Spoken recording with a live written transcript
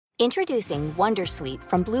Introducing Wondersuite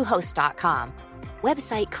from Bluehost.com.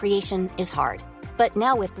 Website creation is hard, but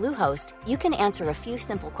now with Bluehost, you can answer a few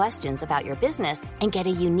simple questions about your business and get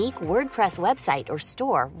a unique WordPress website or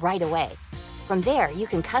store right away. From there, you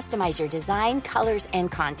can customize your design, colors,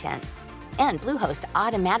 and content. And Bluehost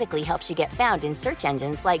automatically helps you get found in search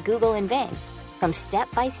engines like Google and Bing. From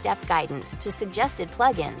step-by-step guidance to suggested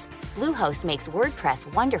plugins, Bluehost makes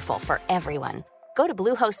WordPress wonderful for everyone. Go to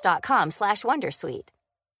bluehost.com/wondersuite.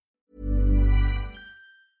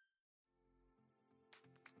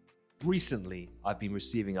 Recently, I've been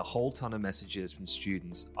receiving a whole ton of messages from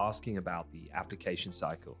students asking about the application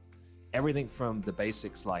cycle. Everything from the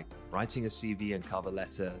basics like writing a CV and cover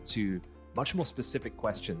letter to much more specific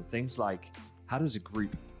questions, things like how does a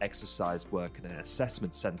group exercise work in an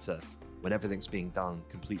assessment center when everything's being done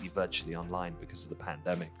completely virtually online because of the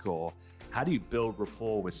pandemic? Or how do you build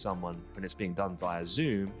rapport with someone when it's being done via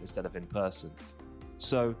Zoom instead of in person?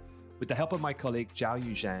 So with the help of my colleague Zhao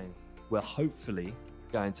Yu Zhang, we're hopefully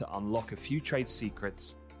going to unlock a few trade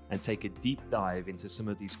secrets and take a deep dive into some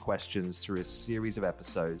of these questions through a series of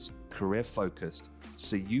episodes, career focused,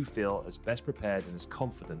 so you feel as best prepared and as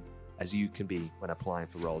confident as you can be when applying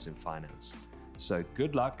for roles in finance. So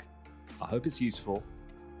good luck, I hope it's useful,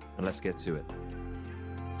 and let's get to it.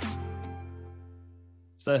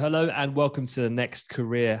 So hello and welcome to the next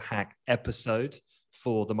Career Hack episode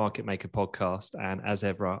for the Market Maker podcast. And as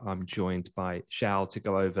ever, I'm joined by Zhao to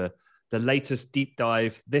go over the latest deep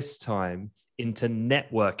dive, this time into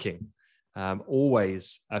networking.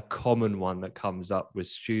 Always a common one that comes up with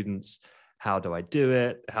students. How do I do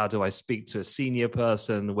it? How do I speak to a senior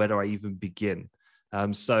person? Where do I even begin?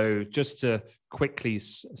 So just to quickly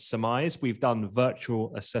surmise, we've done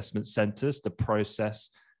virtual assessment centers, the process,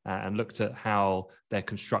 and looked at how they're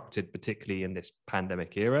constructed, particularly in this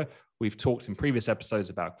pandemic era. We've talked in previous episodes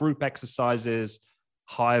about group exercises,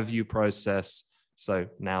 higher view process. So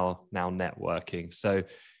now networking. So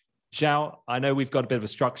Zhao, I know we've got a bit of a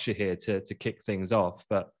structure here to kick things off,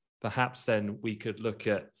 but perhaps then we could look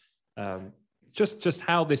at just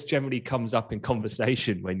how this generally comes up in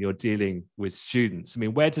conversation when you're dealing with students. I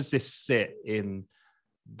mean, where does this sit in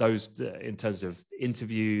those, in terms of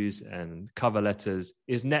interviews and cover letters?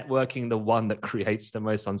 Is networking the one that creates the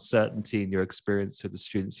most uncertainty in your experience with the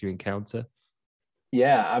students you encounter?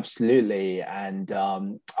 Yeah, absolutely. And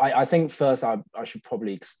I think first I should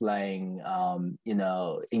probably explain,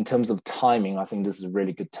 in terms of timing, I think this is a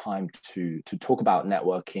really good time to talk about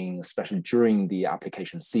networking, especially during the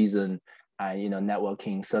application season. And,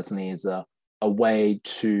 networking certainly is a way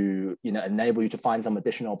to, enable you to find some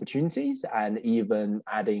additional opportunities and even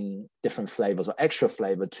adding different flavors or extra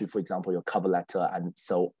flavor to, for example, your cover letter and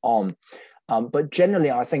so on. But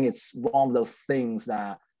generally, I think it's one of those things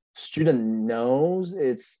that student knows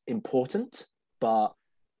it's important, but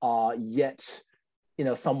are yet,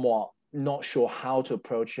 somewhat not sure how to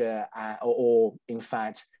approach it, or in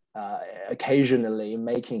fact, occasionally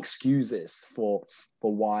making excuses for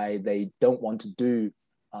why they don't want to do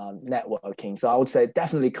networking. So I would say it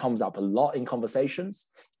definitely comes up a lot in conversations,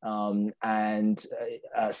 and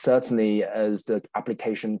certainly as the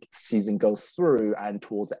application season goes through and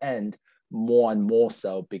towards the end, more and more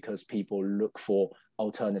so, because people look for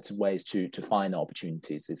alternative ways to find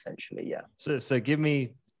opportunities, essentially. Yeah. So give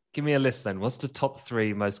me a list then. What's the top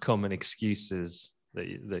 3 most common excuses that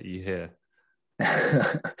you hear?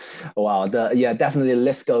 Wow. Definitely the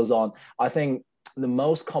list goes on. I think the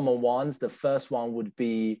most common ones, the first one would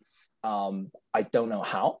be, I don't know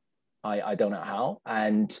how. I don't know how.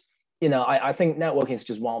 And, I think networking is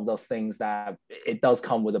just one of those things that it does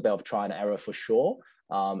come with a bit of try and error for sure.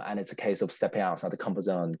 And it's a case of stepping outside the comfort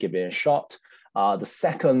zone and giving it a shot. The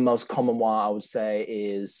second most common one I would say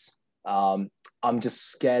is I'm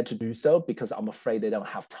just scared to do so because I'm afraid they don't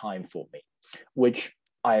have time for me, which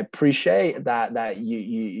I appreciate that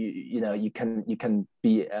you can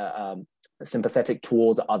be sympathetic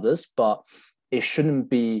towards others, but it shouldn't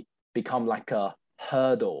become like a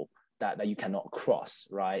hurdle that you cannot cross,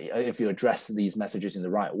 right? If you address these messages in the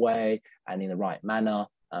right way and in the right manner,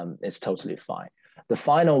 it's totally fine. The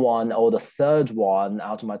final one, or the third one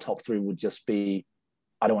out of my top 3, would just be,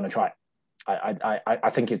 I don't want to try it. I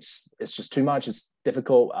think it's just too much. It's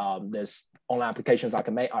difficult. There's online applications I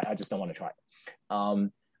can make. I just don't want to try it.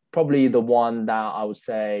 Probably the one that I would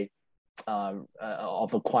say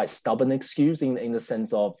of a quite stubborn excuse in the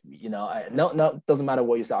sense of, no, doesn't matter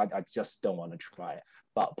what you say. I just don't want to try it.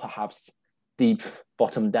 But perhaps deep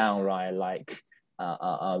bottom down, right? Like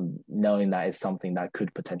knowing that is something that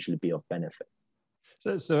could potentially be of benefit.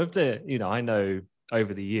 So if I know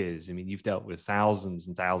over the years, you've dealt with thousands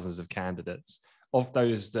and thousands of candidates. Of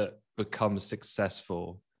those that become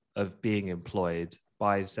successful, of being employed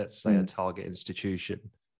by, let's say, a target institution,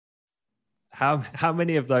 how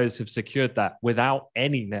many of those have secured that without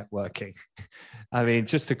any networking? I mean,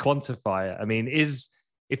 just to quantify it, I mean,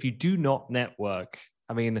 if you do not network,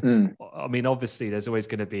 I mean, obviously there's always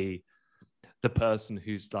going to be the person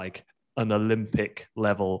who's like an Olympic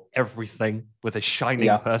level everything with a shining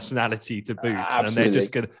personality to boot,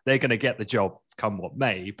 Absolutely. and they're gonna get the job come what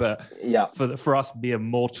may. But for us mere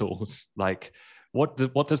mortals, like what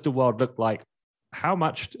does the world look like? How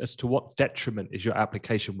much, as to what detriment is your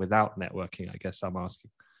application without networking? I guess I'm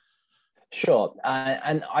asking. Sure,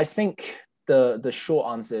 and I think the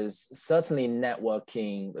short answer is certainly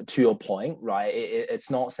networking. To your point, right?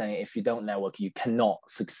 It's not saying if you don't network, you cannot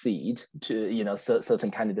succeed. To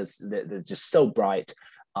certain candidates, they're just so bright.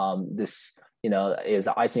 This is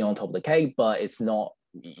icing on top of the cake, but it's not.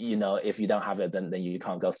 If you don't have it, then you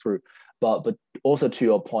can't go through. But also to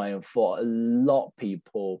your point, for a lot of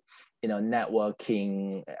people,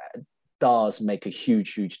 networking does make a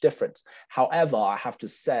huge difference. However, I have to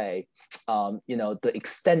say, the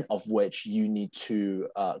extent of which you need to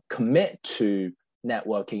commit to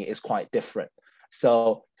networking is quite different.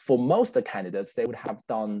 So for most of the candidates, they would have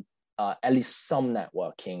done at least some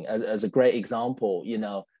networking. As a great example,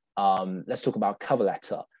 let's talk about cover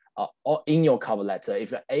letter. In your cover letter,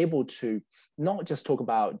 if you're able to not just talk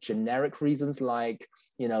about generic reasons like,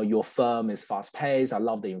 your firm is fast paced, I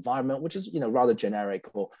love the environment, which is, rather generic,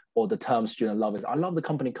 or the term student love is, I love the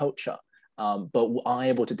company culture, but I'm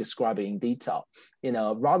able to describe it in detail.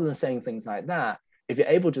 Rather than saying things like that, if you're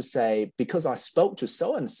able to say, because I spoke to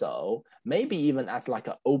so-and-so, maybe even at like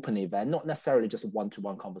an open event, not necessarily just a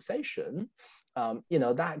one-to-one conversation,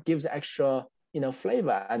 that gives extra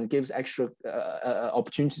flavor and gives extra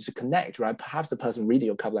opportunity to connect, right? Perhaps the person reading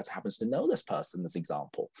your cover letter happens to know this person, as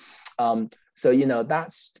example. So,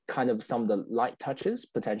 that's kind of some of the light touches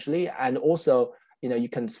potentially. And also, you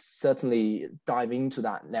can certainly dive into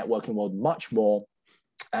that networking world much more.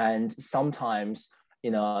 And sometimes,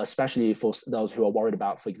 especially for those who are worried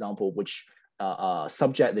about, for example, which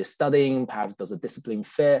subject they're studying, perhaps does a discipline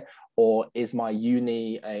fit, or is my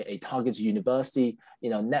uni a target university,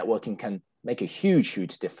 networking can make a huge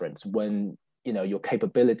difference when your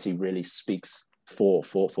capability really speaks for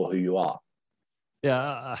who you are.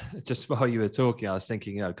 Yeah, just while you were talking, I was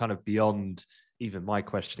thinking, kind of beyond even my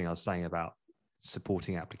questioning, I was saying about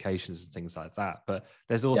supporting applications and things like that. But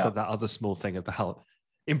there's also that other small thing about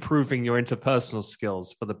improving your interpersonal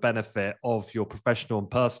skills for the benefit of your professional and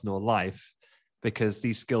personal life, because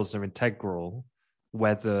these skills are integral,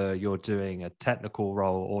 whether you're doing a technical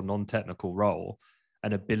role or non-technical role.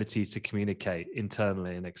 An ability to communicate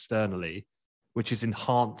internally and externally, which is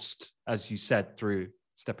enhanced, as you said, through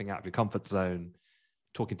stepping out of your comfort zone,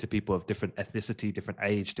 talking to people of different ethnicity, different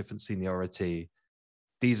age, different seniority.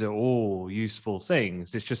 These are all useful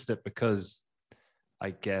things. It's just that because I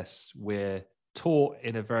guess we're taught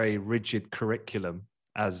in a very rigid curriculum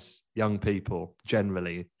as young people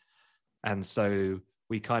generally. And so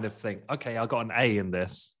we kind of think, okay, I got an A in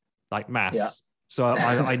this, like maths. Yeah. So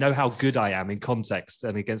I know how good I am in context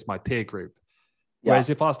and against my peer group. Whereas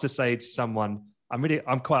if I was to say to someone, I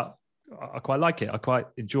quite like it. I quite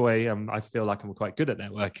enjoy, I feel like I'm quite good at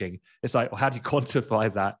networking. It's like, well, how do you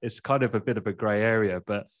quantify that? It's kind of a bit of a gray area.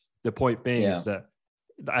 But the point being is that,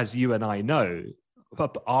 as you and I know,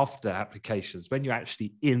 after applications, when you're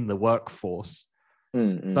actually in the workforce,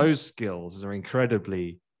 those skills are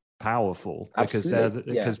incredibly powerful.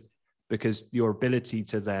 Absolutely. Because your ability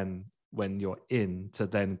to then, when you're in, to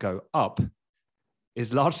then go up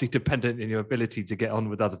is largely dependent on your ability to get on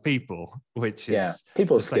with other people, which is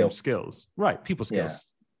people's skills. Right, people skills,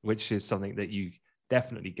 which is something that you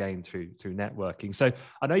definitely gain through networking. So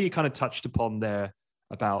I know you kind of touched upon there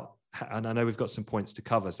about, and I know we've got some points to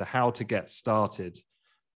cover, so how to get started.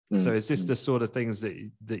 So is this the sort of things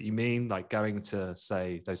that you mean, like going to,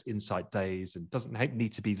 say, those insight days, and doesn't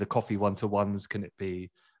need to be the coffee one-to-ones? Can it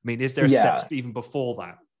be, I mean, is there steps even before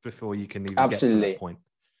that, before you can even get to that point?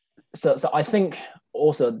 So I think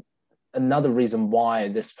also another reason why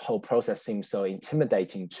this whole process seems so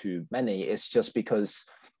intimidating to many is just because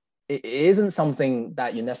it isn't something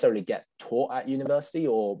that you necessarily get taught at university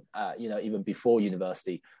or, even before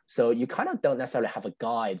university. So you kind of don't necessarily have a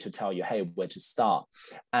guide to tell you, hey, where to start.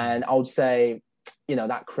 And I would say,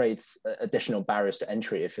 that creates additional barriers to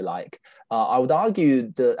entry, if you like. I would argue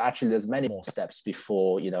that actually there's many more steps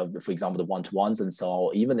before, for example, the one-to-ones and so on,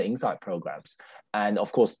 or even the insight programs. And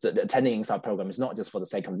of course, the attending insight program is not just for the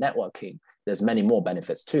sake of networking. There's many more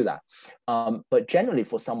benefits to that. But generally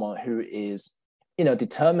for someone who is,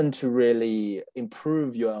 determined to really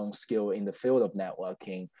improve your own skill in the field of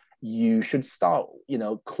networking, you should start,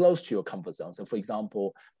 close to your comfort zone. So for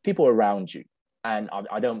example, people around you, and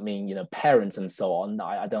I don't mean, parents and so on.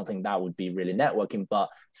 I don't think that would be really networking, but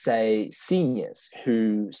say seniors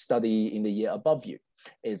who study in the year above you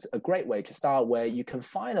is a great way to start, where you can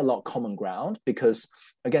find a lot of common ground, because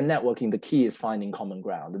again, networking, the key is finding common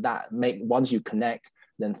ground. Once you connect,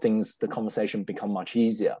 then the conversation become much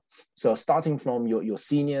easier. So starting from your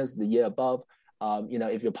seniors, the year above,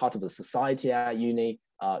 if you're part of a society at uni,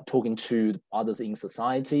 talking to others in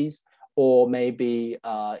societies, or maybe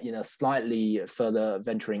slightly further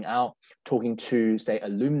venturing out, talking to, say,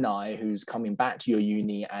 alumni who's coming back to your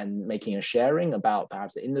uni and making a sharing about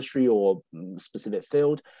perhaps the industry or specific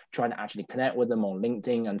field, trying to actually connect with them on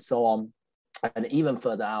LinkedIn and so on. And even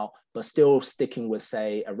further out, but still sticking with,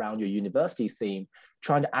 say, around your university theme,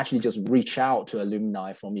 trying to actually just reach out to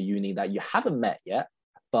alumni from your uni that you haven't met yet,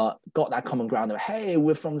 but got that common ground of, hey,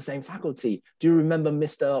 we're from the same faculty. Do you remember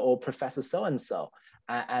Mr. or Professor so-and-so?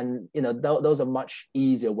 And those are much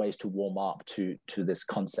easier ways to warm up to this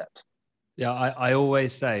concept. Yeah, I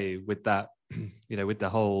always say with that, with the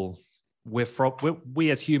whole,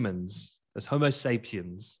 we as humans, as Homo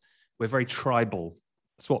sapiens, we're very tribal.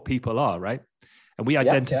 That's what people are, right? And we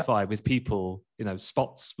identify with people,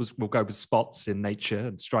 spots, we'll go with spots in nature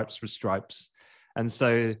and stripes with stripes. And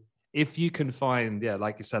so if you can find,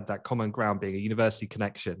 like you said, that common ground being a university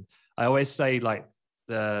connection, I always say, like,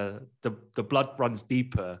 the blood runs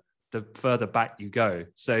deeper the further back you go.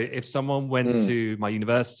 So if someone went to my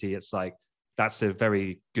university, it's like, that's a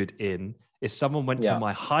very good in. If someone went to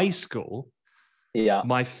my high school,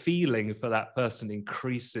 my feeling for that person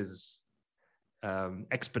increases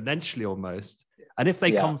exponentially almost. And if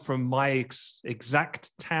they come from my exact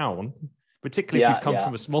town, particularly if you've come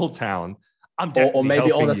from a small town, I'm definitely or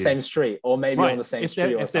maybe on the you. Same street, or maybe on the same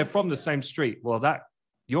street. If they're from the same street, well,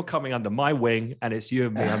 you're coming under my wing, and it's you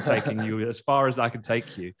and me. I'm taking you as far as I can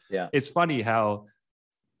take you. Yeah, it's funny how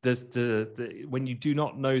when you do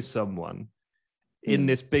not know someone in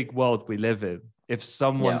this big world we live in, if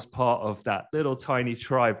someone's part of that little tiny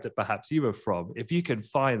tribe that perhaps you were from, if you can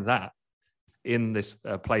find that in this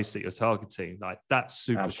place that you're targeting, like, that's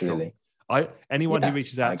super Absolutely. strong. Anyone who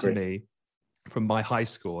reaches out to me from my high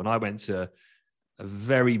school, and I went to a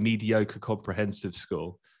very mediocre comprehensive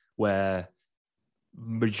school where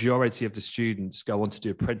majority of the students go on to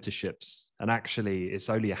do apprenticeships, and actually it's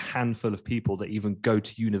only a handful of people that even go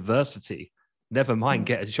to university, never mind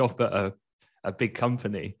get a job at a big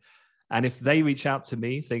company. And if they reach out to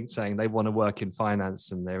me saying they want to work in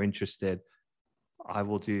finance and they're interested, I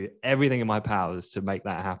will do everything in my powers to make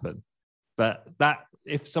that happen. But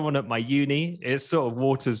if someone at my uni, it sort of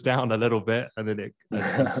waters down a little bit, and then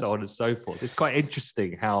and so on and so forth. It's quite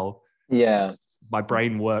interesting how my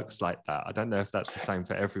brain works like that. I don't know if that's the same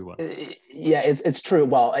for everyone. Yeah, it's true.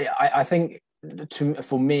 Well, I think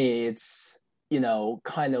for me, it's,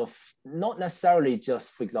 kind of not necessarily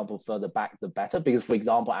just, for example, further back the better, because, for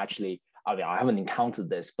example, actually, I haven't encountered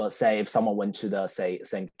this, but say if someone went to the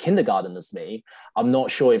same kindergarten as me, I'm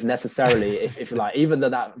not sure if necessarily, if like, even though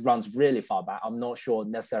that runs really far back, I'm not sure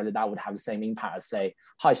necessarily that would have the same impact as, say,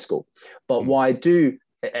 high school. But what I do,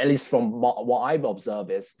 at least from what I've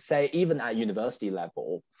observed, is, say, even at university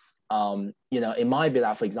level, it might be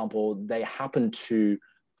that, for example, they happen to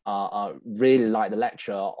really like the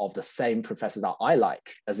lecture of the same professors that I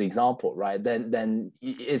like, as an example, right? Then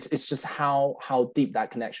it's just how deep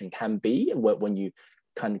that connection can be when you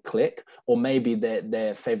kind of click, or maybe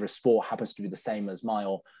their favorite sport happens to be the same as mine,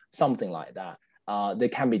 or something like that. There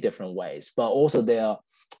can be different ways, but also there,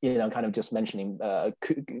 kind of just mentioning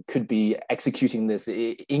could be executing this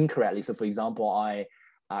incorrectly. So, for example, I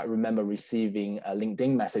remember receiving a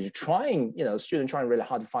LinkedIn message, student trying really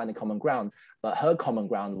hard to find a common ground, but her common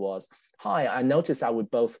ground was, hi, I noticed that we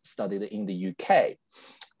both studied in the UK.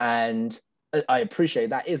 And I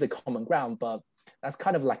appreciate that is a common ground, but that's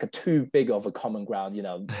kind of like a too big of a common ground.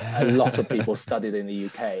 A lot of people studied in the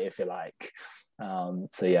UK, if you like.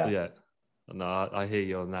 So yeah. Yeah, no, I hear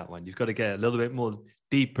you on that one. You've got to get a little bit more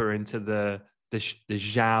deeper into the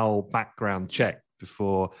Zhao background check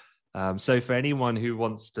before. So for anyone who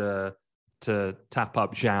wants to tap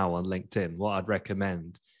up Zhao on LinkedIn, what I'd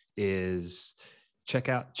recommend is check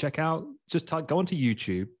out, go onto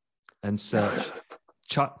YouTube and search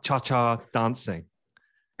cha-cha dancing.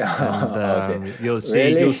 And you'll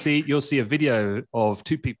see a video of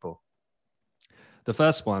two people. The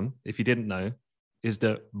first one, if you didn't know, is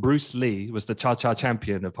that Bruce Lee was the cha-cha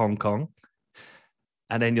champion of Hong Kong.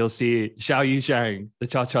 And then you'll see Xiao Yuzhang, the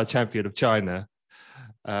cha-cha champion of China.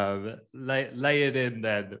 Lay it in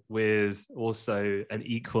then with also an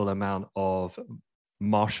equal amount of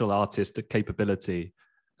martial artist capability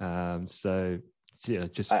So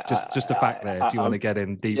just the fact that if you want to get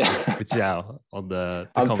in deep with Xiao on the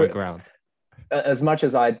common ground. As much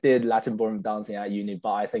as I did Latin ballroom dancing at uni,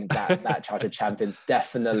 but I think that chartered champion is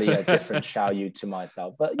definitely a different Xiao Yu to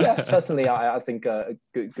myself. But yeah, certainly I think a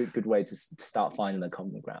good way to start finding the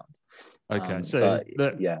common ground. Okay, so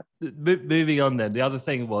moving on then, the other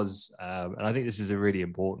thing was, and I think this is a really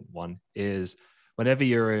important one, is whenever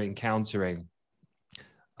you're encountering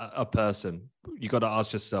a person, you got to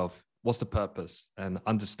ask yourself, what's the purpose, and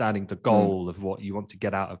understanding the goal of what you want to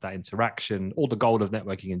get out of that interaction, or the goal of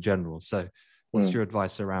networking in general. So what's your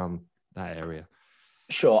advice around that area?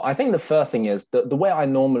 Sure. I think the first thing is the way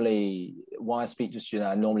when I speak to students,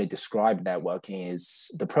 I normally describe networking is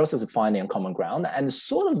the process of finding a common ground, and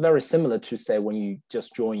sort of very similar to, say, when you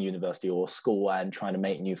just join university or school and trying to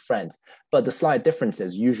make new friends. But the slight difference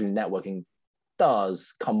is usually networking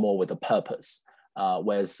does come more with a purpose,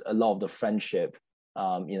 whereas a lot of the friendship,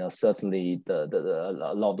 certainly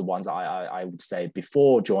a lot of the ones I would say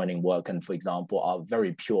before joining work, and for example, are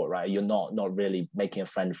very pure, right? You're not really making a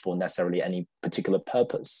friend for necessarily any particular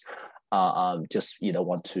purpose. Just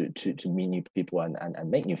want to meet new people and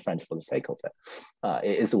make new friends for the sake of it.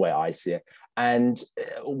 It is the way I see it. And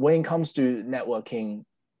when it comes to networking,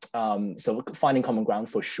 so finding common ground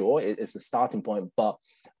for sure is a starting point, but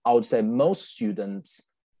I would say most students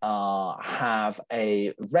have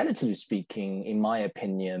a, relatively speaking, in my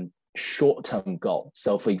opinion, short-term goal.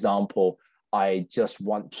 So for example, I just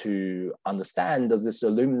want to understand, does this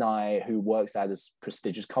alumni who works at this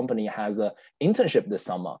prestigious company has an internship this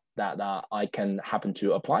summer that I can happen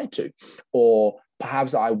to apply to? Or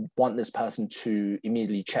perhaps I want this person to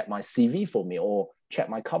immediately check my CV for me, or check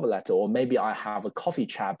my cover letter, or maybe I have a coffee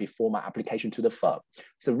chat before my application to the firm.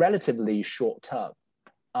 So relatively short term,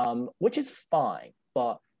 which is fine.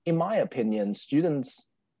 But in my opinion, students'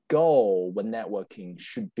 goal when networking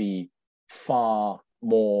should be far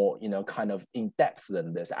more, kind of in depth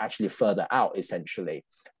than this, actually further out, essentially.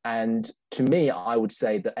 And to me, I would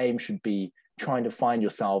say the aim should be trying to find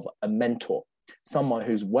yourself a mentor, someone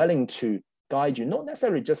who's willing to guide you, not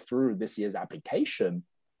necessarily just through this year's application,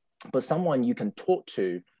 but someone you can talk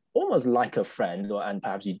to almost like a friend, and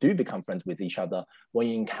perhaps you do become friends with each other when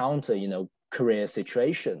you encounter, career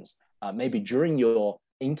situations, maybe during your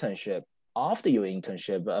internship, after your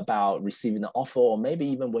internship, about receiving an offer, or maybe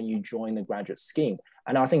even when you join the graduate scheme.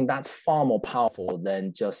 And I think that's far more powerful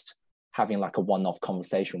than just having like a one-off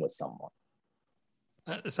conversation with someone.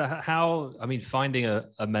 So finding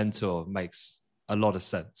a mentor makes a lot of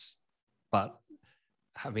sense, but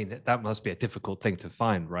that must be a difficult thing to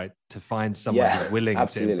find, right? To find someone who's willing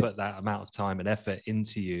to put that amount of time and effort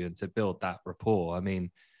into you and to build that rapport.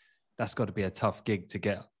 That's got to be a tough gig to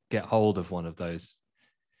get hold of one of those.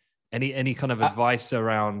 Any kind of advice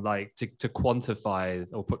around, like, to quantify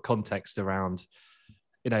or put context around,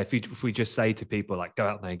 if we just say to people, like, go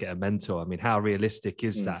out there and get a mentor, how realistic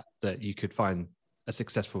is that you could find a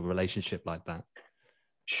successful relationship like that?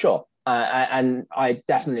 Sure. And I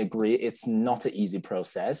definitely agree. It's not an easy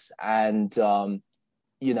process. And,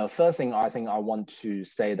 first thing I think I want to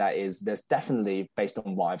say that is there's definitely, based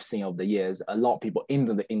on what I've seen over the years, a lot of people in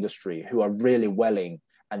the industry who are really willing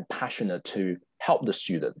and passionate to help the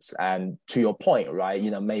students. And to your point, right,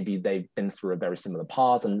 maybe they've been through a very similar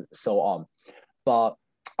path and so on. But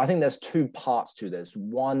I think there's two parts to this.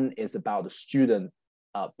 One is about the student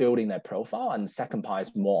building their profile, and the second part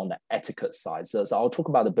is more on the etiquette side. So I'll talk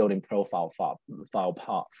about the building profile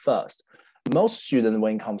part first. Most students,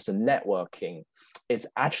 when it comes to networking, it's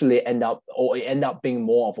actually end up being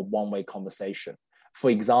more of a one-way conversation. For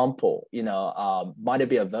example, might it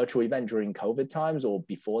be a virtual event during COVID times or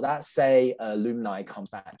before that? Say alumni comes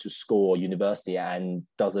back to school or university and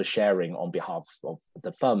does a sharing on behalf of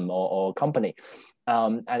the firm or company.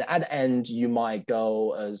 And at the end, you might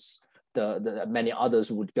go as the many others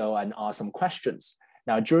would go and ask some questions.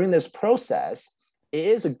 Now, during this process, it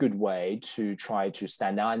is a good way to try to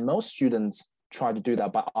stand out. And most students try to do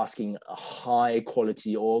that by asking a high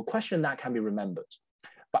quality or question that can be remembered.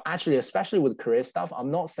 But actually, especially with career stuff, I'm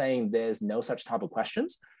not saying there's no such type of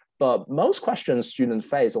questions, but most questions students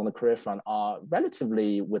face on the career front are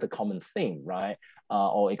relatively with a common theme, right?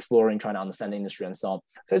 Or exploring, trying to understand the industry and so on.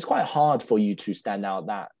 So it's quite hard for you to stand out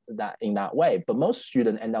that in that way. But most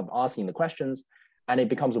students end up asking the questions, and it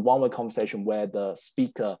becomes a one-way conversation where the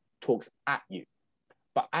speaker talks at you.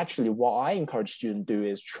 But actually, what I encourage students to do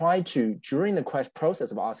is try to, during the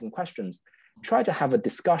process of asking questions, try to have a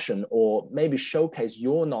discussion or maybe showcase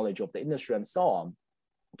your knowledge of the industry and so on,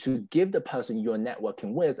 to give the person you're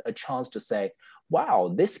networking with a chance to say,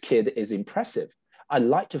 wow, this kid is impressive. I'd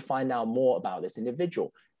like to find out more about this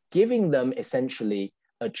individual. Giving them essentially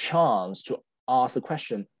a chance to ask a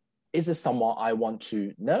question. Is this someone I want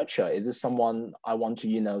to nurture? Is this someone I want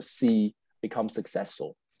to, see become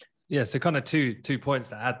successful? Yeah, so kind of two points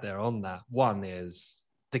to add there on that. One is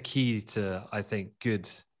the key to, I think, good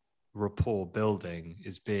rapport building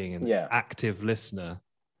is being an active listener.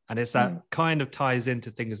 And it's that kind of ties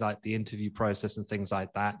into things like the interview process and things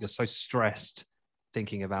like that. You're so stressed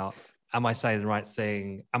thinking about, am I saying the right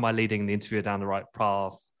thing? Am I leading the interviewer down the right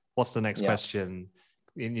path? What's the next question?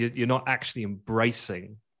 You're not actually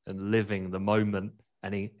embracing and living the moment.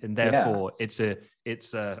 And therefore it's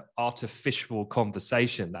a artificial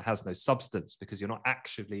conversation that has no substance because you're not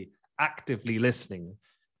actually actively listening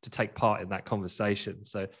to take part in that conversation.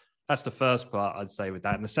 So that's the first part I'd say with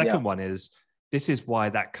that. And the second one is, this is why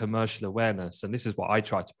that commercial awareness, and this is what I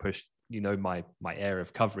try to push, my area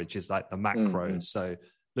of coverage is like the macro. So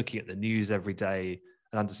looking at the news every day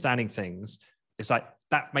and understanding things, it's like,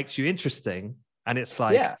 that makes you interesting. And it's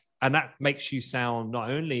like, and that makes you sound not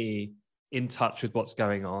only in touch with what's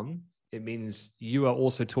going on, it means you are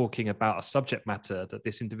also talking about a subject matter that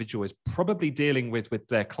this individual is probably dealing with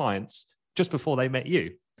their clients just before they met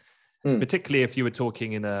you. Particularly if you were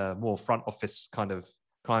talking in a more front office kind of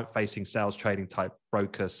client-facing sales trading type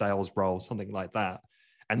broker sales role, something like that.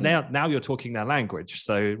 And now you're talking their language.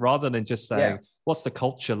 So rather than just saying, what's the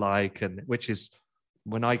culture like? And which is,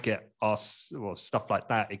 when I get asked or stuff like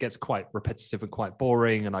that, it gets quite repetitive and quite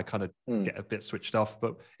boring. And I kind of get a bit switched off.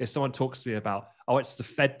 But if someone talks to me about, it's the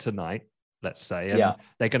Fed tonight, let's say, and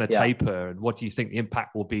they're going to taper, and what do you think the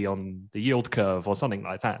impact will be on the yield curve or something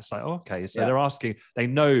like that? It's like, okay, so they're asking, they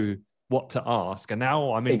know what to ask. And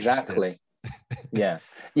now I'm interested. Exactly. Yeah.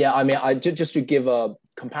 I mean, just to give a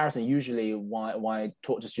comparison, usually why I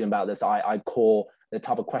talk to students about this, I call the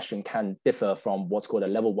type of question can differ from what's called a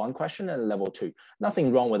level 1 question and a level 2.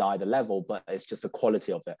 Nothing wrong with either level, but it's just the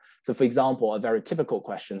quality of it. So for example, a very typical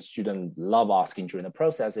question students love asking during the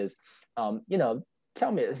process is,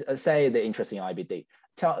 tell me, say they're interested in IBD.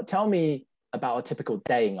 Tell me about a typical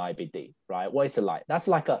day in IBD, right? What is it like? That's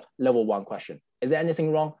like a level 1 question. Is there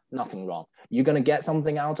anything wrong? Nothing wrong. You're going to get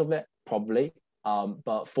something out of it? Probably.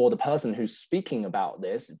 But for the person who's speaking about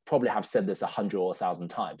this, probably have said this 100 or 1,000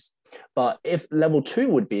 times. But if level 2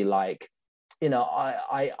 would be like,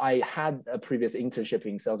 I had a previous internship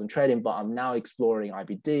in sales and trading, but I'm now exploring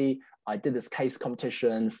IBD. I did this case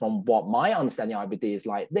competition. From what my understanding of IBD is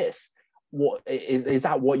like this. What is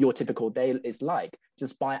that what your typical day is like?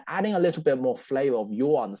 Just by adding a little bit more flavor of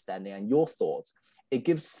your understanding and your thoughts, it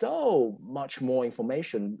gives so much more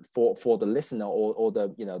information for the listener or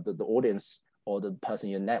the the audience or the person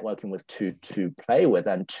you're networking with to play with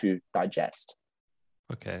and to digest.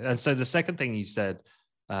 Okay. And so the second thing you said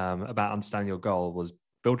about understanding your goal was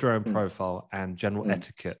build your own profile and general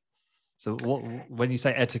etiquette. So when you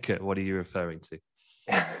say etiquette, what are you referring to?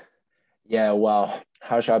 Yeah, well,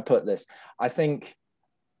 how should I put this? I think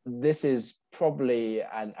this is probably,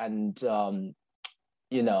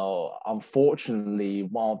 unfortunately,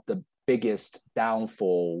 one of the biggest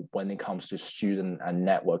downfall when it comes to student and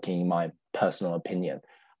networking, in my personal opinion.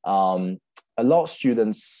 A lot of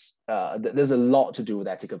students, there's a lot to do with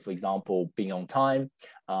etiquette. For example, being on time.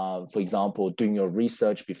 For example, doing your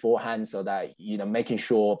research beforehand so that, making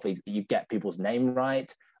sure you get people's name right.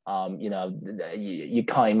 You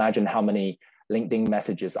can't imagine how many LinkedIn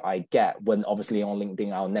messages I get when obviously on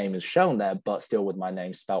LinkedIn our name is shown there, but still with my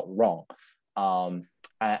name spelled wrong,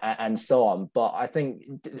 and so on. But I think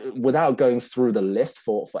without going through the list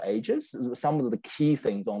for ages, some of the key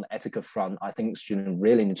things on the etiquette front, I think students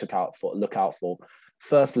really need to look out for.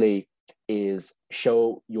 Firstly, is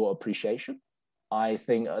show your appreciation. I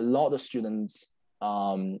think a lot of students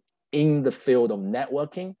in the field of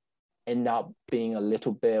networking end up being a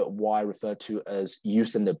little bit what I refer to as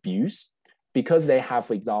use and abuse, because they have,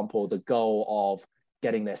 for example, the goal of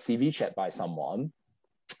getting their CV checked by someone.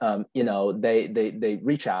 They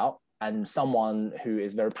reach out and someone who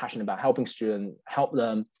is very passionate about helping students help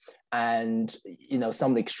them, and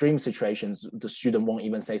some of the extreme situations the student won't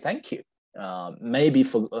even say thank you, maybe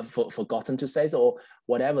forgotten to say so, or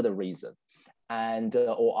whatever the reason, and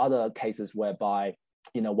or other cases whereby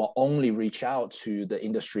will only reach out to the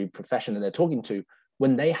industry professional they're talking to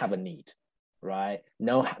when they have a need, right?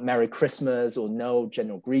 No Merry Christmas or no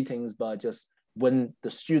general greetings, but just when the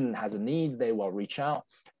student has a need, they will reach out,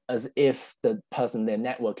 as if the person they're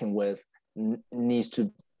networking with needs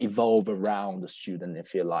to evolve around the student,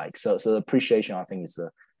 if you like. So appreciation, I think,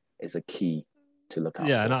 is a key to look out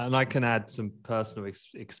for. And I can add some personal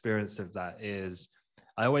experience of that. Is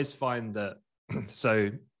I always find that so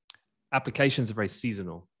applications are very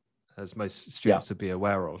seasonal, as most students would be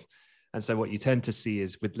aware of. And so what you tend to see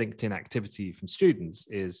is with LinkedIn activity from students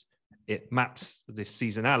is it maps this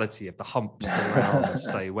seasonality of the humps around,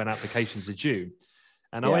 say, when applications are due.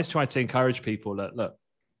 And I always try to encourage people that, look,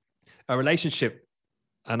 a relationship,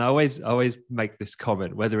 and I always make this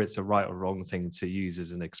comment, whether it's a right or wrong thing to use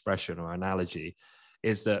as an expression or analogy,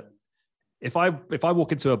 is that if I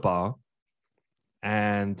walk into a bar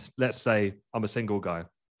and let's say I'm a single guy,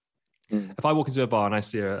 if I walk into a bar and I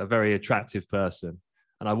see a very attractive person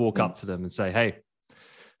and I walk up to them and say, hey,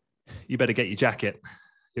 you better get your jacket,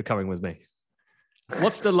 you're coming with me.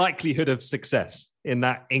 What's the likelihood of success in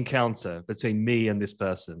that encounter between me and this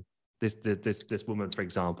person, this woman, for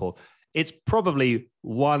example? It's probably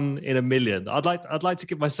 1 in a million. I'd like to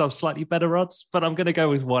give myself slightly better odds, but I'm going to go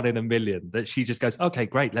with 1 in a million that she just goes, okay,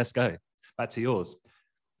 great, let's go. Back to yours.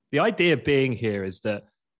 The idea being here is that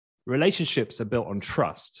relationships are built on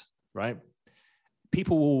trust, right?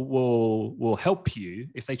 People will help you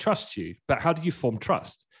if they trust you, but how do you form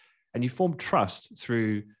trust? And you form trust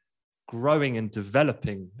through growing and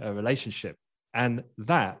developing a relationship. And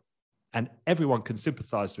everyone can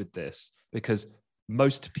sympathize with this because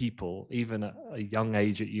most people, even at a young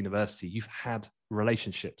age at university, you've had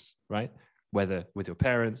relationships, right? Whether with your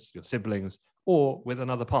parents, your siblings, or with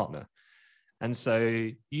another partner. And so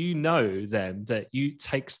you know then that it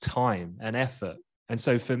takes time and effort. And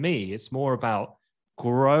so for me, it's more about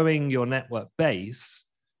growing your network base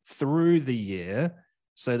through the year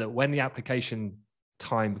so that when the application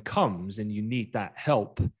time comes and you need that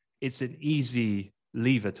help, it's an easy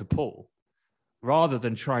lever to pull. Rather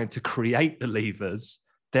than trying to create the levers,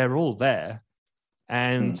 they're all there.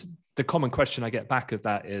 And the common question I get back of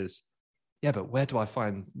that is, yeah, but where do I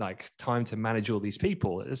find like time to manage all these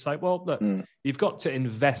people? It's like, well, look, you've got to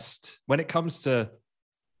invest when it comes to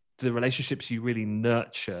the relationships you really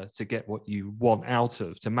nurture to get what you want out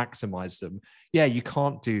of, to maximize them. Yeah, you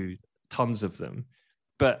can't do tons of them,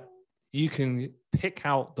 but you can pick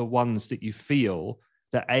out the ones that you feel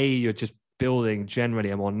that you're just building generally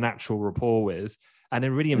a more natural rapport with, and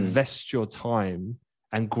then really invest your time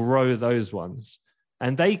and grow those ones.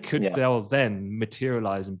 And they'll then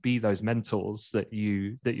materialize and be those mentors that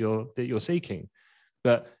you're seeking.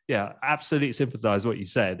 But yeah, absolutely sympathize what you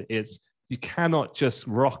said. It's, you cannot just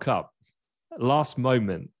rock up last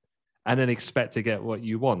moment and then expect to get what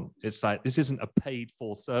you want. It's like, this isn't a paid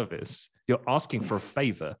for service. You're asking for a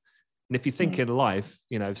favor. And if you think in life,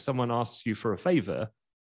 if someone asks you for a favor,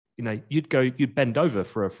 you'd bend over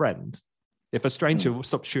for a friend. If a stranger will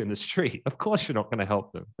stop shooting the street, of course you're not going to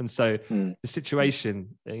help them. And so the situation,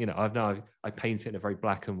 I paint it in a very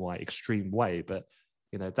black and white, extreme way, but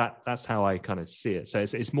that's how I kind of see it. So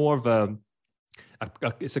it's more of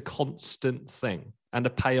it's a constant thing, and the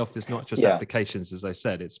payoff is not just applications, as I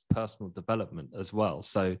said, it's personal development as well.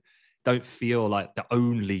 So don't feel like the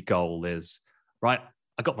only goal is, right,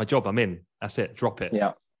 I got my job, I'm in, that's it, drop it.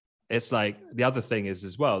 Yeah. It's like the other thing is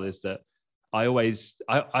as well is that I always,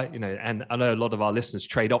 and I know a lot of our listeners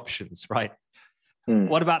trade options, right?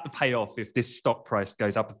 What about the payoff if this stock price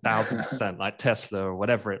goes up 1,000%, like Tesla or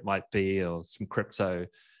whatever it might be, or some crypto?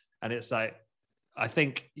 And it's like, I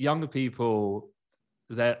think younger people,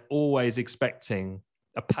 they're always expecting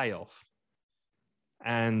a payoff.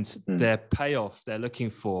 And their payoff they're looking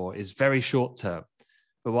for is very short term.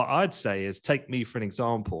 But what I'd say is, take me for an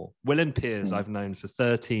example. Will and Piers, I've known for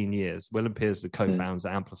 13 years. Will and Piers, the co-founders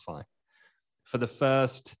of Amplify. For the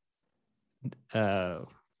first, 8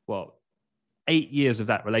 years of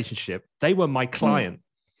that relationship, they were my client.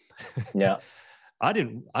 Yeah. I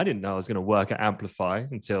didn't know I was going to work at Amplify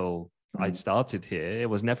until I'd started here. It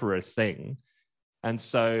was never a thing. And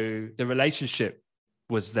so the relationship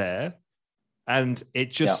was there. And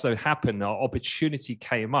it just so happened our opportunity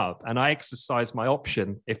came up and I exercised my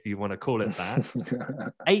option, if you want to call it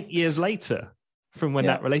that, 8 years later from when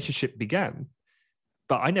that relationship began.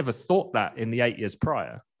 But I never thought that in the 8 years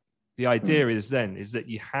prior. The idea is that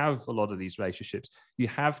you have a lot of these relationships. You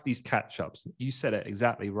have these catch-ups. You said it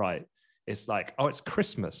exactly right. It's like, oh, it's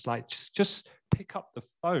Christmas. Like, just pick up the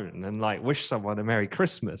phone and like wish someone a Merry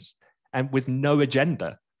Christmas, and with no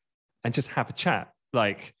agenda, and just have a chat.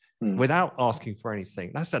 Like, without asking for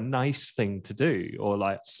anything. That's a nice thing to do. Or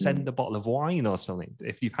like send a bottle of wine or something.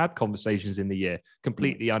 If you've had conversations in the year,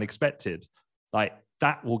 completely unexpected, like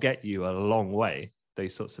that will get you a long way,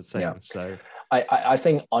 these sorts of things. Yeah. So I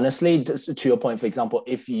think, honestly, to your point, for example,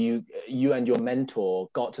 if you and your mentor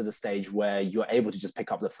got to the stage where you're able to just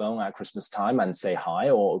pick up the phone at Christmas time and say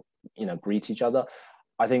hi or, greet each other,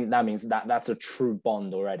 I think that means that that's a true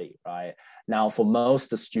bond already, right? Now, for most of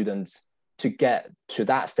the students, to get to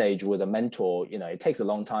that stage with a mentor, it takes a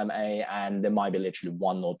long time, and there might be literally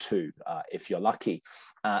one or two if you're lucky.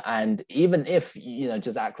 And even if,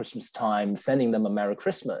 just at Christmas time, sending them a Merry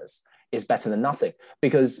Christmas is better than nothing.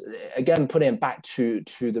 Because again, putting it back to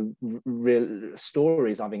the real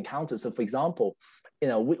stories I've encountered. So for example,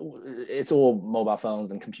 it's all mobile phones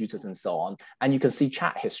and computers and so on, and you can see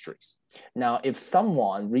chat histories. Now, if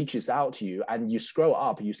someone reaches out to you and you scroll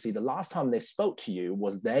up, you see the last time they spoke to you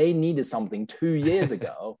was they needed something 2 years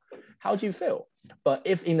ago, how do you feel? But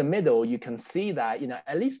if in the middle, you can see that,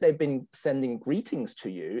 at least they've been sending greetings to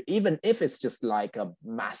you, even if it's just like a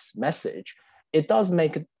mass message, it does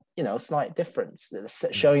make a slight difference,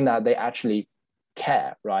 showing that they actually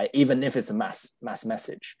care, right? Even if it's a mass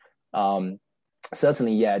message.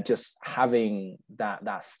 Certainly, yeah, just having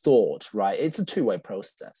that thought, right? It's a two-way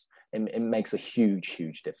process. It makes a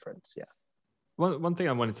huge difference. Yeah. One thing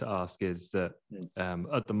I wanted to ask is that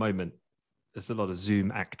at the moment, there's a lot of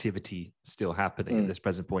Zoom activity still happening at this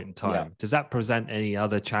present point in time. Yeah. Does that present any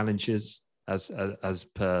other challenges as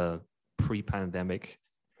per pre-pandemic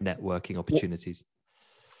networking opportunities?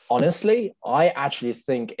 Honestly, I actually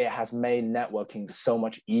think it has made networking so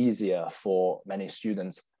much easier for many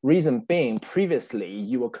students. Reason being, previously,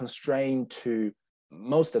 you were constrained to,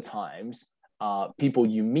 most of the times, people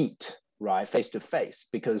you meet, right, face to face,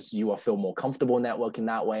 because you will feel more comfortable networking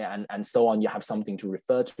that way, and so on. You have something to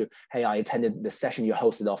refer to. Hey, I attended the session you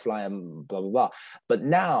hosted offline, and blah, blah, blah. But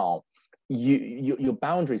now, your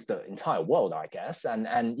boundary is the entire world, I guess.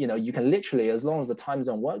 And you can literally, as long as the time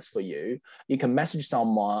zone works for you, you can message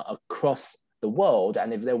someone across the world.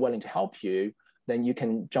 And if they're willing to help you, then you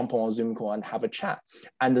can jump on a Zoom call and have a chat.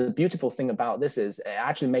 And the beautiful thing about this is it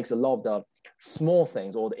actually makes a lot of the small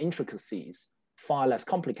things or the intricacies far less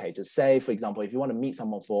complicated. Say, for example, if you want to meet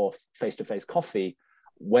someone for face-to-face coffee,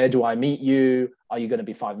 where do I meet you? Are you going to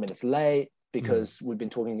be 5 minutes late? Because we've been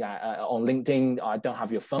talking on LinkedIn, I don't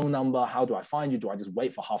have your phone number. How do I find you? Do I just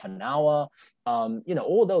wait for half an hour?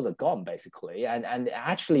 All those are gone basically. And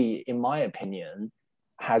actually, in my opinion,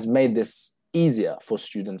 has made this easier for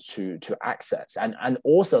students to access. And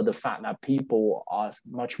also the fact that people are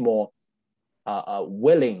much more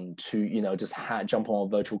willing to, just jump on a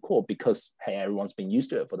virtual call because, hey, everyone's been used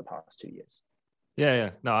to it for the past 2 years. Yeah.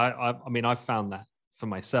 No, I mean, I've found that for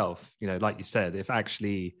myself, like you said,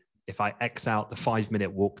 if I X out the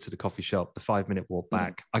 5-minute walk to the coffee shop, the 5-minute walk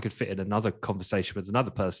back, I could fit in another conversation with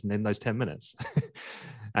another person in those 10 minutes.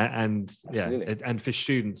 and for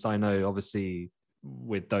students, I know obviously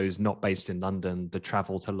with those not based in London, the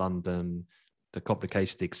travel to London, the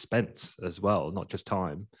complication, the expense as well, not just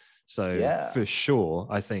time. So for sure,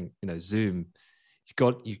 I think, Zoom,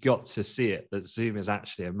 you got to see it, that Zoom is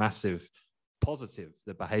actually a massive positive,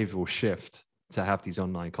 the behavioral shift to have these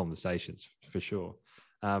online conversations for sure.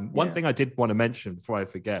 One thing I did want to mention before I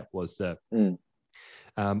forget was that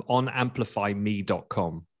on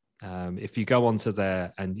amplifyme.com, if you go onto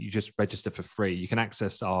there and you just register for free, you can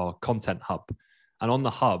access our content hub. And on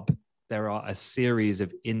the hub, there are a series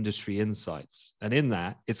of industry insights. And in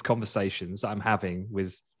that, it's conversations that I'm having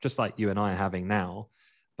with, just like you and I are having now,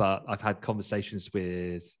 but I've had conversations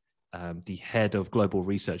with the head of global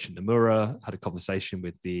research at Nomura, had a conversation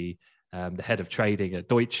with the head of trading at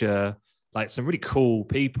Deutsche, like some really cool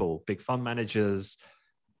people, big fund managers.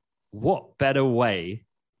 What better way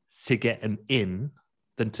to get an in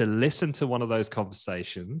than to listen to one of those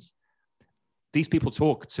conversations? These people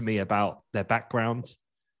talk to me about their background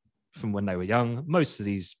from when they were young. Most of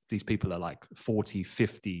these people are like 40,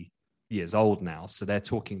 50 years old now. So they're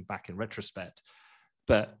talking back in retrospect.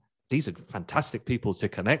 But these are fantastic people to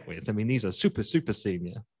connect with. I mean, these are super, super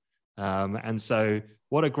senior. And so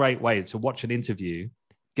what a great way to watch an interview,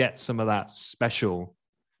 get some of that special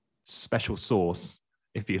sauce,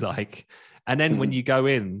 if you like. And then when you go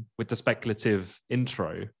in with the speculative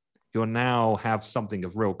intro, you'll now have something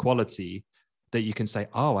of real quality that you can say,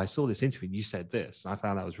 oh, I saw this interview and you said this. And I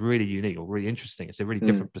found that was really unique or really interesting. It's a really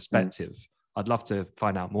different perspective. I'd love to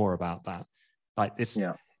find out more about that. Like it's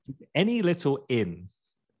any little in,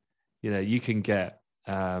 you can get,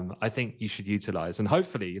 I think you should utilize. And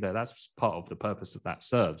hopefully, that's part of the purpose that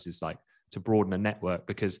serves, is like to broaden a network,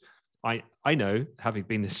 because I know, having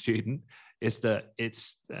been a student, is that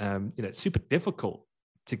it's super difficult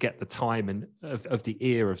to get the time and of the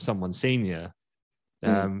ear of someone senior.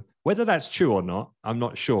 Whether that's true or not, I'm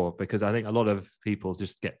not sure, because I think a lot of people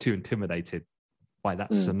just get too intimidated by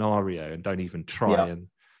that scenario and don't even try. And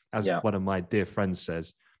as one of my dear friends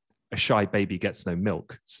says, a shy baby gets no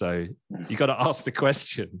milk. So you got to ask the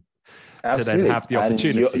question to then have the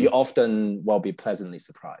opportunity. And you often will be pleasantly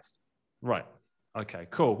surprised. Right. Okay,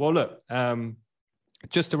 cool. Well, look,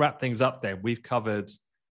 just to wrap things up then, we've covered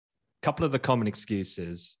a couple of the common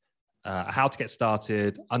excuses, how to get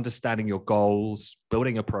started, understanding your goals,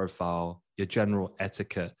 building a profile, your general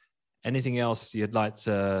etiquette. Anything else you'd like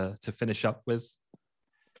to finish up with?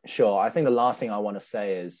 Sure. I think the last thing I want to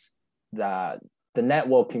say is that the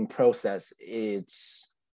networking process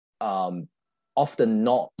is often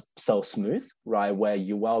not so smooth, right? Where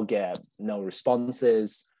you will get no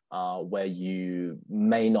responses, where you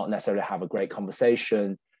may not necessarily have a great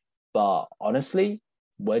conversation. But honestly,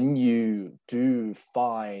 when you do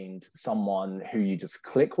find someone who you just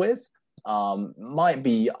click with, might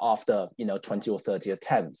be after 20 or 30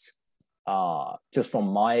 attempts. Just from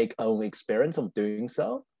my own experience of doing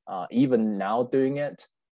so, even now doing it,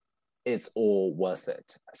 it's all worth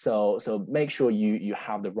it. So make sure you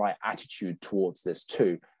have the right attitude towards this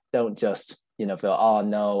too. Don't just feel, oh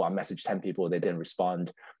no, I messaged 10 people, they didn't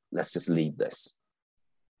respond, let's just leave this.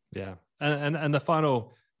 Yeah. And the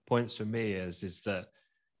final points for me is that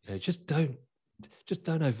just don't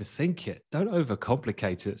overthink it. Don't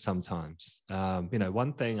overcomplicate it sometimes.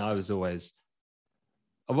 One thing I was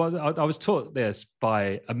taught this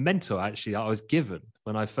by a mentor, actually, I was given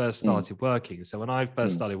when I first started working. So when I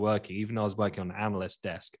first started working, even though I was working on an analyst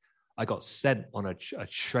desk, I got sent on a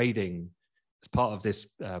trading, as part of this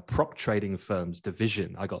prop trading firm's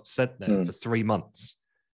division. I got sent there for 3 months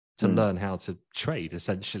to learn how to trade,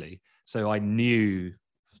 essentially. So I knew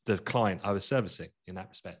the client I was servicing in that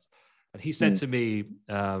respect. And he said to me,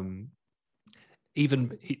 the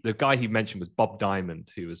guy he mentioned was Bob Diamond,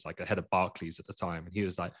 who was like a head of Barclays at the time. And he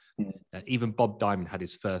was like, even Bob Diamond had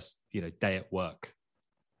his first, day at work.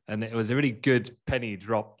 And it was a really good penny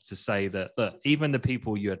drop to say that, look, even the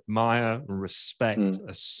people you admire and respect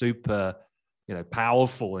are super,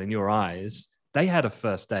 powerful in your eyes. They had a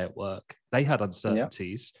first day at work. They had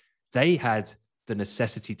uncertainties. They had the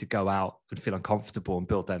necessity to go out and feel uncomfortable and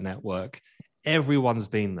build their network. Everyone's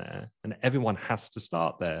been there and everyone has to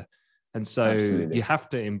start there. And so you have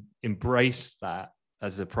to embrace that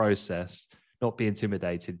as a process, not be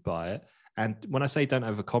intimidated by it. And when I say don't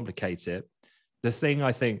overcomplicate it, the thing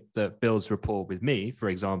I think that builds rapport with me, for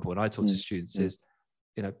example, when I talk to students is,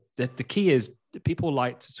 the key is that people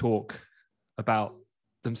like to talk about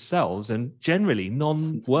themselves and generally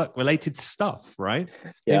non-work related stuff, right?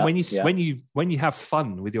 Yeah, when you have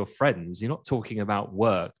fun with your friends, you're not talking about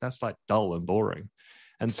work. That's like dull and boring.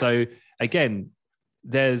 And so again,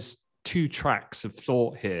 there's 2 tracks of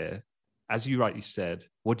thought here. As you rightly said,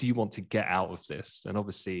 what do you want to get out of this? And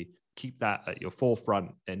obviously keep that at your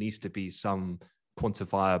forefront. There needs to be some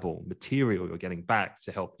quantifiable material you're getting back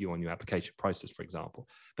to help you on your application process, for example.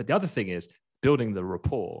 But the other thing is building the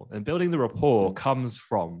rapport, and building the rapport comes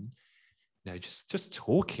from just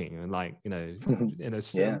talking and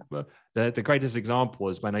the greatest example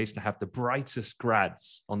is when I used to have the brightest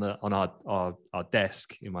grads on our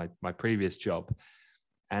desk in my previous job.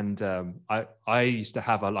 And I used to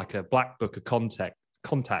have a black book of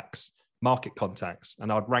contacts, market contacts,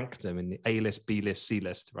 and I'd rank them in the A-list, B-list,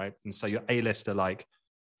 C-list, right? And so your A-list are like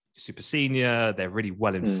super senior, they're really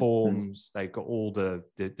well informed, they've got all the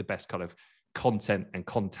best kind of content and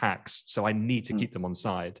contacts. So I need to keep them on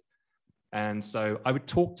side. And so I would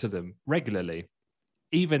talk to them regularly,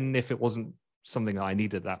 even if it wasn't something I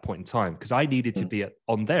needed at that point in time, because I needed to be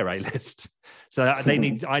on their A-list. So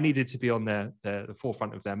I needed to be on the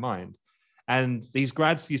forefront of their mind. And these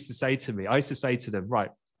grads used to say to me, I used to say to them,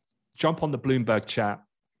 right, jump on the Bloomberg chat,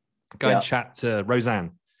 go and chat to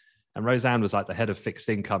Roseanne. And Roseanne was like the head of fixed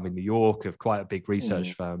income in New York of quite a big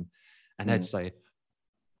research firm. And they'd say,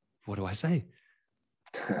 what do I say?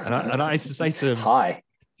 And I used to say to them, hi.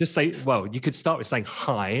 Just say, well, you could start with saying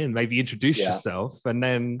hi and maybe introduce yourself and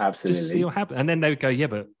then just see what happens. And then they would go, yeah,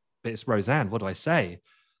 but it's Roseanne. What do I say?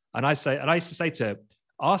 And I used to say to her,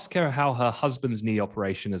 ask her how her husband's knee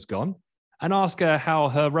operation has gone and ask her how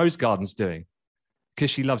her rose garden's doing because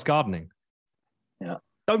she loves gardening. Yeah.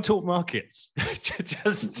 Don't talk markets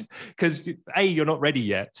just because A, you're not ready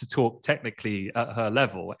yet to talk technically at her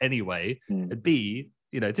level anyway. And B,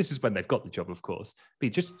 this is when they've got the job, of course. B,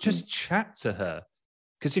 just chat to her.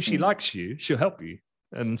 Because if she likes you, she'll help you.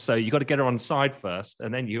 And so you got to get her on side first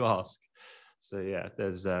and then you ask. So yeah,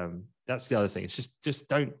 there's that's the other thing. It's just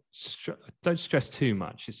don't stress too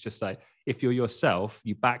much. It's just like, if you're yourself,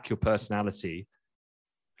 you back your personality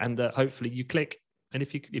and hopefully you click. And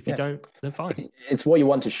if you don't, then fine. It's what you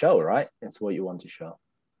want to show, right? It's what you want to show.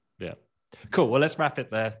 Yeah. Cool. Well, let's wrap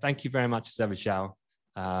it there. Thank you very much, as ever, Xiao.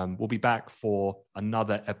 We'll be back for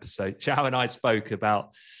another episode. Xiao and I spoke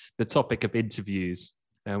about the topic of interviews.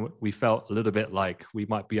 And we felt a little bit like we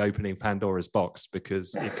might be opening Pandora's box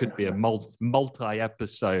because it could be a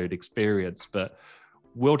multi-episode experience, but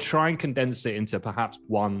We'll try and condense it into perhaps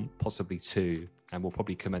 1, possibly 2, and we'll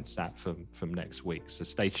probably commence that from next week. So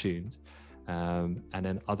stay tuned. And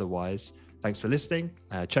then otherwise, thanks for listening.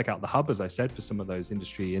 Check out the Hub, as I said, for some of those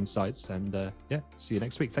industry insights. And see you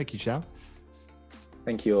next week. Thank you, Xiao.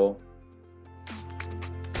 Thank you all.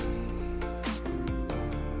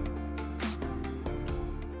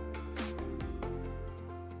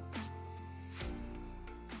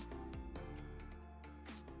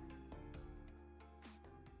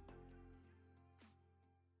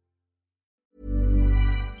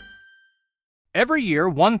 Every year,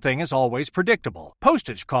 one thing is always predictable.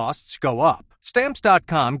 Postage costs go up.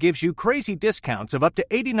 Stamps.com gives you crazy discounts of up to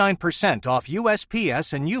 89% off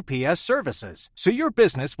USPS and UPS services, so your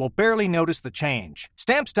business will barely notice the change.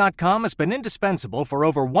 Stamps.com has been indispensable for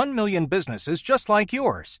over 1 million businesses just like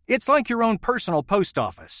yours. It's like your own personal post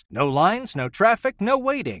office. No lines, no traffic, no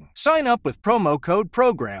waiting. Sign up with promo code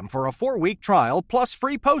PROGRAM for a 4-week trial plus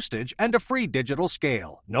free postage and a free digital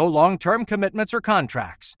scale. No long-term commitments or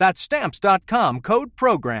contracts. That's Stamps.com, code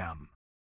PROGRAM.